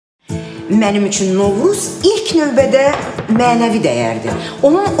mənim üçün Novruz ilk növbədə mənəvi dəyərdir.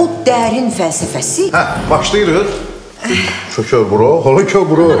 Onun o dərin fəlsəfəsi... Başlayırıq. Çökər bura, hala kör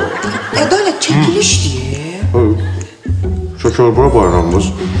bura. Ədalət çəkilişdir. Çökər bura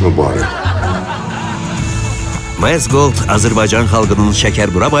bayramımız mübarək. Westgold Azərbaycan xalqının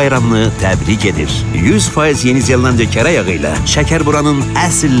Şəkərbura bayramını təbrik edir. 100% Yeni Zelandiya kərə yağı ilə Şəkərburanın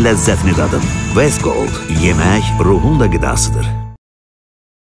əsl ləzzətini dadın. Westgold, yemək ruhun da qidasıdır.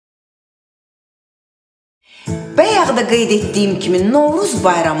 Bayaqda qeyd etdiyim kimi Novruz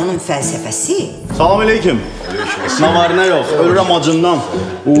bayramının fəlsəfəsi... Salam aleyküm. Nə var, nə yox? Ölürəm acından.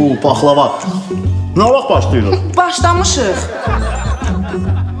 Paxlava. Nə vaxt başlayırıq? Başlamışıq.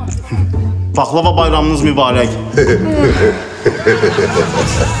 Paxlava bayramınız mübarək.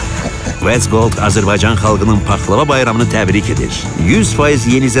 Westgold Azərbaycan xalqının paxlava bayramını təbrik edir. 100%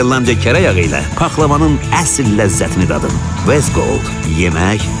 Yeni Zelandiya kərə yağı ilə paxlavanın əsl ləzzətini dadın. Westgold,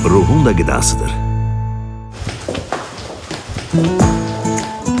 yemək ruhun da qidasıdır.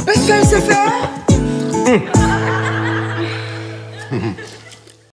 Bəs fəlsəfə?